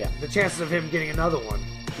 and the chances of him getting another one,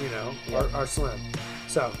 are slim.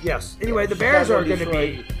 So yes. Anyway, the Bears are going to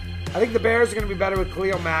be. I think the Bears are going to be better with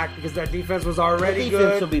Khalil Mack because that defense was already good.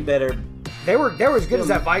 Defense will be better. They were as good as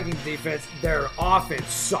that Vikings defense. Their offense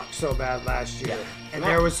sucked so bad last year. And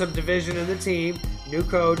there was some division in the team. New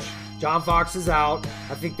coach. John Fox is out.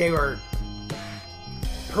 I think they were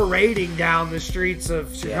parading down the streets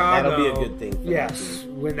of Chicago. That'll be a good thing. Yes,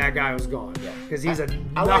 when that guy was gone. Because he's a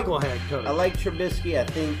knucklehead coach. I like Trubisky. I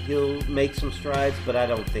think he'll make some strides, but I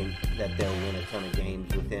don't think that they'll win a ton of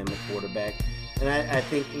games with him at quarterback. And I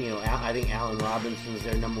think I think Allen Robinson's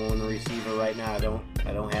their number one receiver right now. I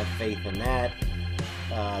don't have faith in that.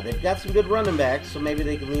 They've got some good running backs, so maybe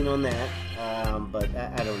they can lean on that. But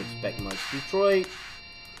I don't expect much. Detroit,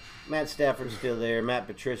 Matt Stafford's still there. Matt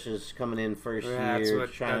Patricia's coming in first year,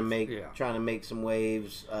 trying to make some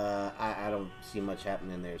waves. I don't see much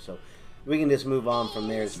happening there, so we can just move on from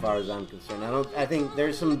there as far as I'm concerned. I think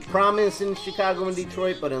there's some promise in Chicago and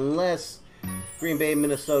Detroit, but unless Green Bay and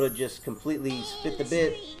Minnesota just completely spit the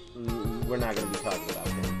bit, we're not going to be talking about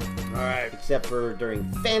them. All right. Except for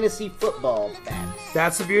during fantasy football facts.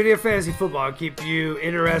 That's the beauty of fantasy football. It'll keep you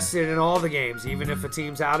interested in all the games. Even if a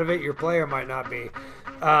team's out of it, your player might not be.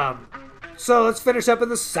 So let's finish up in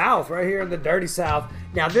the South, right here in the dirty South.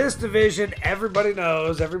 Now, this division, everybody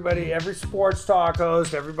knows. Every sports talk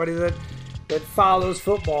host, everybody that follows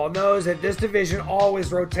football knows that this division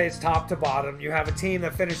always rotates top to bottom. You have a team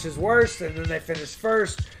that finishes worst, and then they finish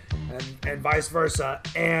first, and vice versa.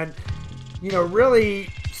 And, really,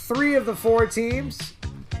 3 of the 4 teams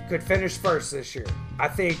could finish first this year. I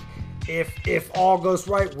think if all goes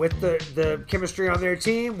right with the chemistry on their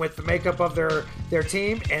team, with the makeup of their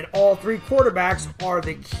team, and all 3 quarterbacks are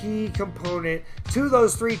the key component to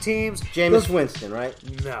those 3 teams. Jameis Winston, right?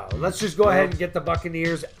 No. Let's just go ahead and get the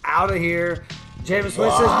Buccaneers out of here. Jameis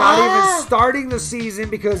Winston's not even starting the season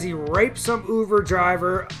because he raped some Uber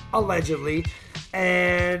driver, allegedly.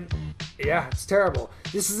 And, it's terrible.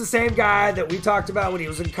 This is the same guy that we talked about when he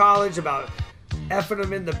was in college about effing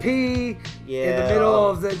him in the pee in the middle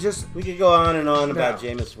of the just. We could go on and on about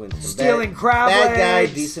Jameis Winston. Stealing crab legs. Bad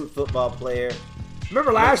guy, decent football player.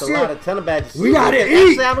 Remember last year? A ton of bad decisions. We gotta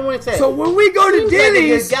eat. I don't want to say. So when we go to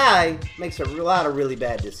Denny's, this guy makes a lot of really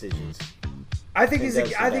bad decisions. I think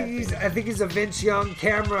he's a Vince Young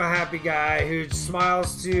camera happy guy who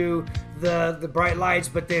smiles to the bright lights,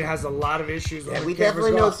 but then has a lot of issues. Yeah, we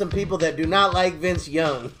definitely know some people that do not like Vince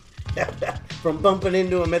Young. From bumping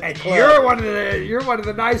into him at the club. You're one of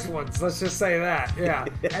the nice ones. Let's just say that. Yeah,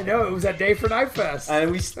 I know it was that day for Night Fest, and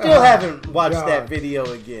we still haven't watched that video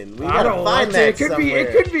again. We gotta find that somewhere.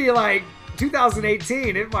 It could be like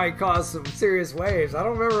 2018. It might cause some serious waves. I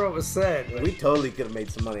don't remember what was said. But. We totally could have made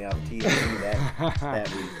some money off TV that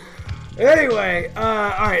week. Anyway, all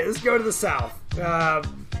right, let's go to the South.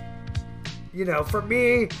 For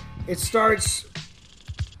me, it starts.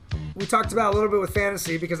 We talked about a little bit with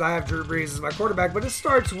fantasy because I have Drew Brees as my quarterback, but it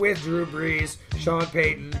starts with Drew Brees, Sean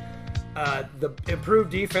Payton, the improved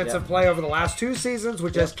defensive play over the last 2 seasons,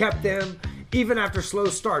 which has kept them, even after slow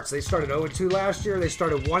starts. They started 0-2 last year. They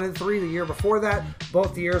started 1-3 the year before that.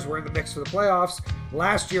 Both the years were in the mix for the playoffs.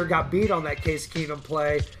 Last year got beat on that Case Keenum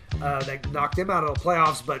play that knocked them out of the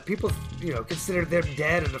playoffs, but people, considered them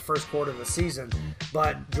dead in the first quarter of the season.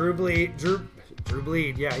 But Drew bleed,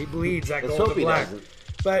 yeah, he bleeds that gold to black.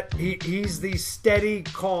 But he's the steady,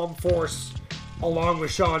 calm force along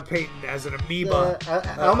with Sean Payton as an amoeba.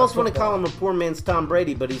 I almost want to call him a poor man's Tom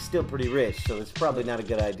Brady, but he's still pretty rich, so it's probably not a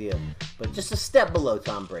good idea. But just a step below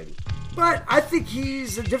Tom Brady. But I think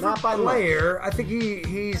he's a different player. I think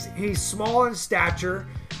he's small in stature.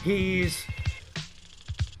 He's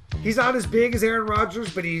not as big as Aaron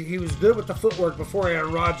Rodgers, but he was good with the footwork before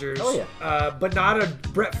Aaron Rodgers. Oh, yeah. But not a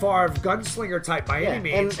Brett Favre gunslinger type by any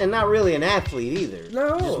means. And not really an athlete either.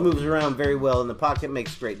 No. Just moves around very well in the pocket,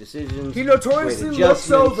 makes great decisions. He notoriously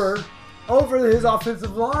looks over his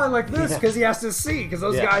offensive line like this because he has to see, because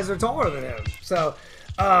those guys are taller than him. So,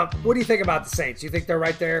 what do you think about the Saints? You think they're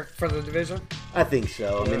right there for the division? I think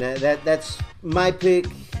so. Yeah. I mean, that's my pick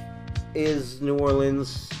is New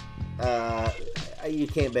Orleans. You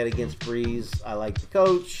can't bet against Breeze. I like the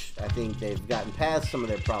coach. I think they've gotten past some of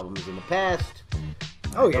their problems in the past.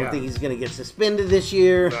 I don't think he's going to get suspended this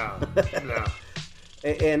year. No.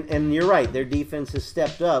 And you're right. Their defense has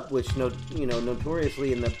stepped up, which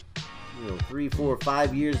notoriously in the 3, 4,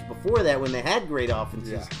 5 years before that, when they had great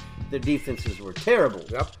offenses, their defenses were terrible.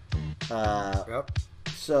 Yep.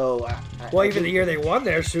 So, even the year they won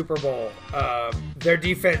their Super Bowl, their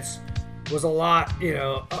defense was a lot,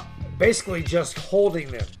 basically just holding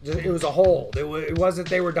them. It was a hold. It wasn't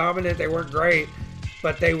they were dominant, they weren't great,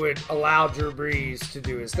 but they would allow Drew Brees to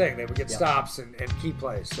do his thing. They would get stops and key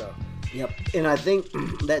plays. So. Yep, and I think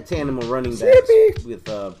that tandem of running backs with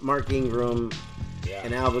Mark Ingram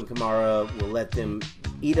and Alvin Kamara will let them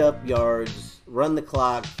eat up yards, run the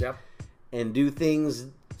clock, and do things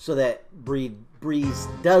so that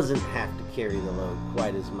Brees doesn't have to carry the load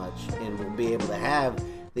quite as much, and will be able to have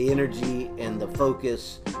the energy and the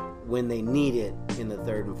focus when they need it in the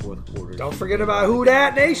third and fourth quarters. Don't forget about Who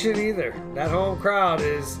Dat Nation either. That home crowd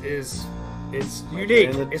is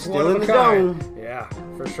unique. It's one of a kind. Yeah,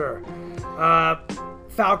 for sure.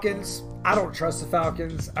 Falcons. I don't trust the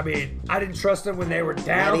Falcons. I mean, I didn't trust them when they were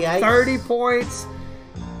down 30 points.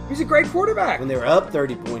 He's a great quarterback. When they were up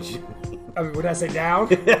 30 points. I mean, would I say down?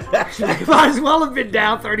 They might as well have been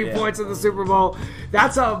down 30 points in the Super Bowl.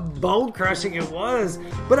 That's how bone-crushing it was.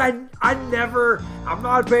 But I'm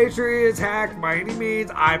not a Patriots hack by any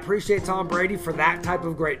means. I appreciate Tom Brady for that type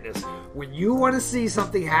of greatness. When you want to see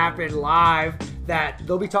something happen live that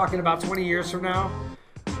they'll be talking about 20 years from now,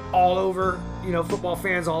 all over, football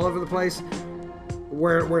fans all over the place,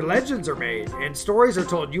 where legends are made and stories are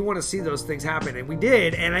told. You want to see those things happen, and we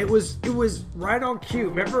did, and it was right on cue.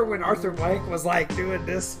 Remember when Arthur Blank was like doing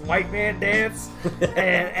this white man dance,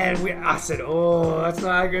 and I said, "Oh, that's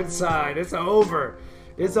not a good sign. It's over.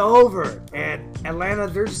 It's over." And Atlanta,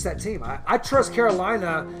 they're just that team. I trust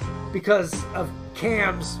Carolina because of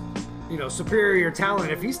Cam's, superior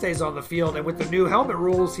talent. If he stays on the field, and with the new helmet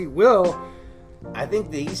rules, he will. I think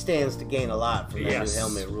that he stands to gain a lot from that new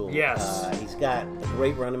helmet rule. Yes. He's got a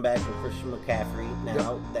great running back in Christian McCaffrey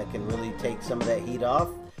now that can really take some of that heat off.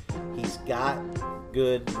 He's got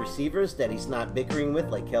good receivers that he's not bickering with,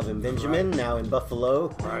 like Kelvin Benjamin now in Buffalo.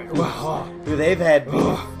 Right. Who they've had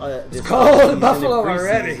beef. It's cold in Buffalo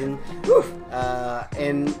already.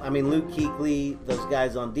 And, I mean, Luke Kuechly, those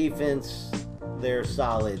guys on defense, they're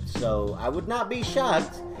solid. So I would not be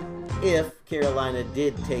shocked if Carolina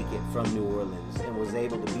did take it from New Orleans and was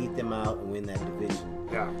able to beat them out and win that division.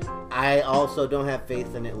 Yeah. I also don't have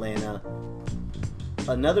faith in Atlanta.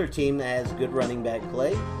 Another team that has good running back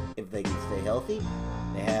play, if they can stay healthy.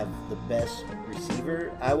 They have the best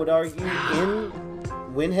receiver, I would argue,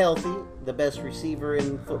 when healthy, the best receiver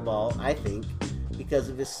in football, I think, because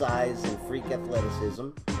of his size and freak athleticism.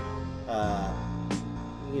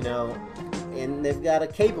 And they've got a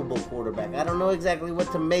capable quarterback. I don't know exactly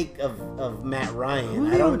what to make of Matt Ryan.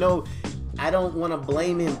 I don't know. I don't want to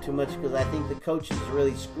blame him too much because I think the coaches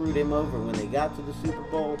really screwed him over when they got to the Super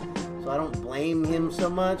Bowl. So I don't blame him so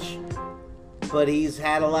much. But he's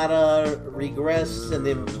had a lot of regress and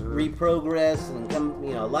then reprogress and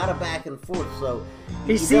a lot of back and forth. So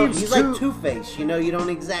he's like Two-Face. You don't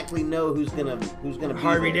exactly know who's gonna be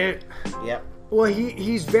Harvey there. Dent. Yep. Well,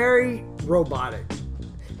 he's very robotic.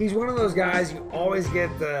 He's one of those guys you always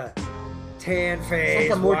get the tan face. It's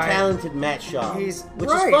like a more talented Matt Schaub. Which is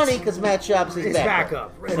right. funny because Matt Schaub's his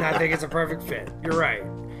backup. And I think it's a perfect fit. You're right.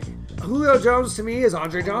 Julio Jones to me is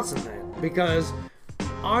Andre Johnson then. Because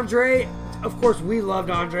Andre, of course, we loved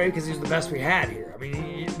Andre because he was the best we had here. I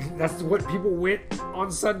mean, that's what people went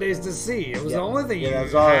on Sundays to see. It was the only thing that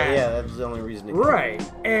was the only reason. Right.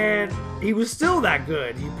 And he was still that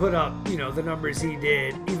good. He put up, the numbers he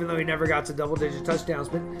did, even though he never got to double-digit touchdowns.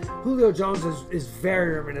 But Julio Jones is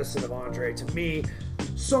very reminiscent of Andre. To me,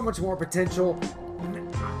 so much more potential.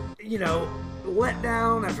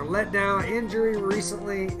 Letdown after letdown, injury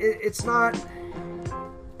recently.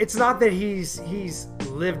 it's not that he's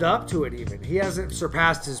lived up to it even. He hasn't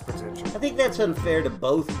surpassed his potential. I think that's unfair to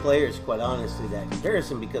both players, quite honestly, that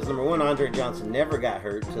comparison, because number one, Andre Johnson never got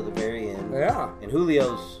hurt till the very end. Yeah. And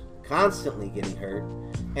Julio's constantly getting hurt.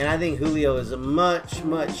 And I think Julio is a much,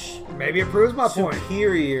 much maybe it proves my point.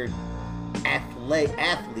 Superior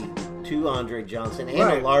athlete to Andre Johnson and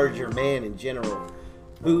a larger man in general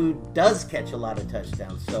who does catch a lot of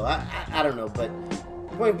touchdowns. So I don't know, but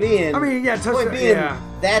point being,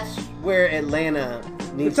 that's where Atlanta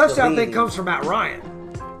needs to the touchdown lean. thing comes from Matt Ryan.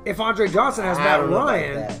 If Andre Johnson has Matt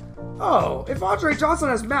Ryan, if Andre Johnson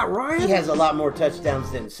has Matt Ryan, he has a lot more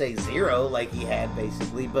touchdowns than say 0, like he had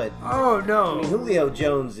basically. But oh no, I mean, Julio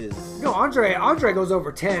Jones is Andre goes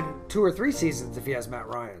over 10, 2 or 3 seasons if he has Matt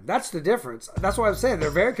Ryan. That's the difference. That's why I'm saying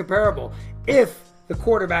they're very comparable. If the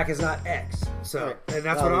quarterback is not X, and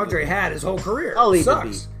that's what Andre had his whole career. It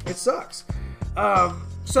sucks. It sucks.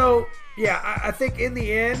 So yeah, I think in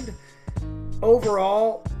the end,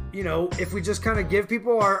 overall, if we just kind of give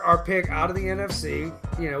people our pick out of the NFC,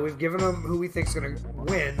 we've given them who we think is going to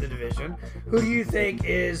win the division. Who do you think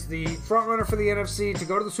is the front runner for the NFC to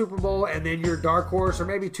go to the Super Bowl, and then your dark horse or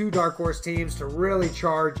maybe 2 dark horse teams to really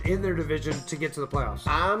charge in their division to get to the playoffs?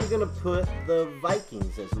 I'm going to put the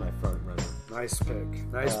Vikings as my front runner. Nice pick.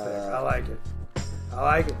 I like it.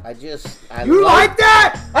 You like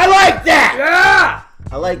that? I like that! Yeah!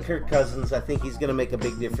 I like Kirk Cousins. I think he's going to make a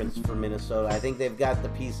big difference for Minnesota. I think they've got the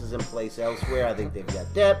pieces in place elsewhere. I think they've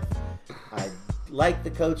got depth. I like the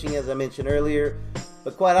coaching, as I mentioned earlier.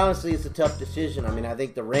 But quite honestly, it's a tough decision. I mean, I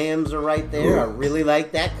think the Rams are right there. I really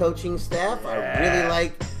like that coaching staff. I really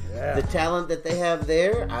like the talent that they have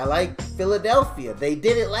there. I like Philadelphia. They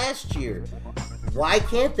did it last year. Why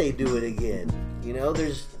can't they do it again?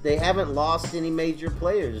 They haven't lost any major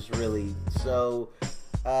players, really. So,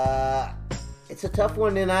 it's a tough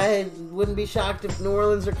one, and I wouldn't be shocked if New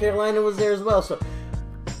Orleans or Carolina was there as well. So,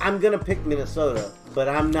 I'm gonna pick Minnesota, but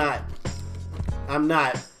I'm not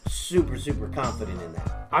super, super confident in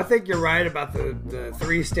that. I think you're right about the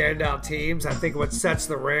 3 standout teams. I think what sets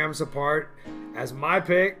the Rams apart as my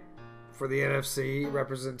pick for the NFC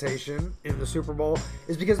representation in the Super Bowl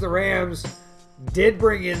is because the Rams did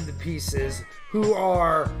bring in the pieces who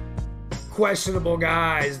are questionable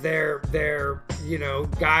guys. They're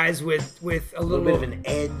guys with a little bit of an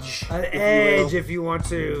edge. If you want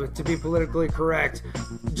to be politically correct.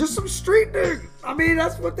 Just some street dig. I mean,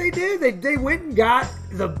 that's what they did. They went and got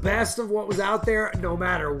the best of what was out there no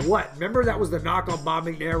matter what. Remember, that was the knock on Bob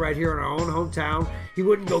McNair right here in our own hometown. He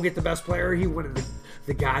wouldn't go get the best player. He wanted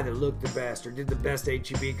the guy that looked the best or did the best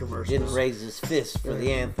HEB commercials. Didn't raise his fist for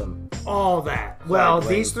the anthem. All that. Well,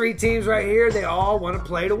 these 3 teams right here, they all want to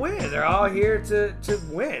play to win. They're all here to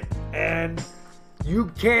win. And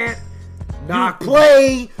you can't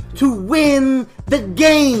play to win the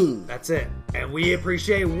game. That's it. And we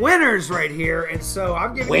appreciate winners right here. And so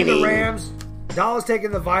I'm giving you the Rams. Dolla's taking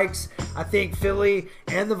the Vikes. I think Philly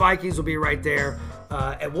and the Vikings will be right there.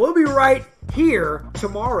 And we'll be right here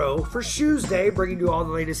tomorrow for Shoes Day, bringing you all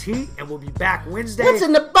the latest heat. And we'll be back Wednesday. What's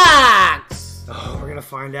in the box? Oh, we're going to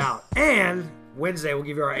find out. And Wednesday, we'll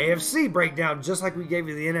give you our AFC breakdown, just like we gave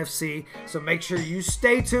you the NFC. So make sure you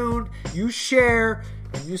stay tuned, you share,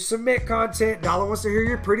 and you submit content. Dolla wants to hear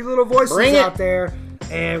your pretty little voices out there.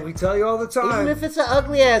 And we tell you all the time. Even if it's an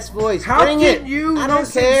ugly-ass voice, bring it. I don't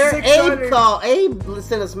care. Abe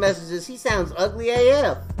sent us messages. He sounds ugly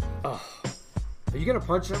AF. Oh. Are you going to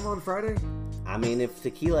punch him on Friday? I mean, if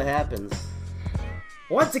tequila happens.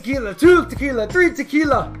 1 tequila, 2 tequila, 3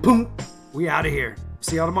 tequila. Boom. We out of here.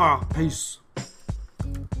 See y'all tomorrow. Peace.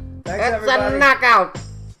 Thanks, everybody. That's a knockout.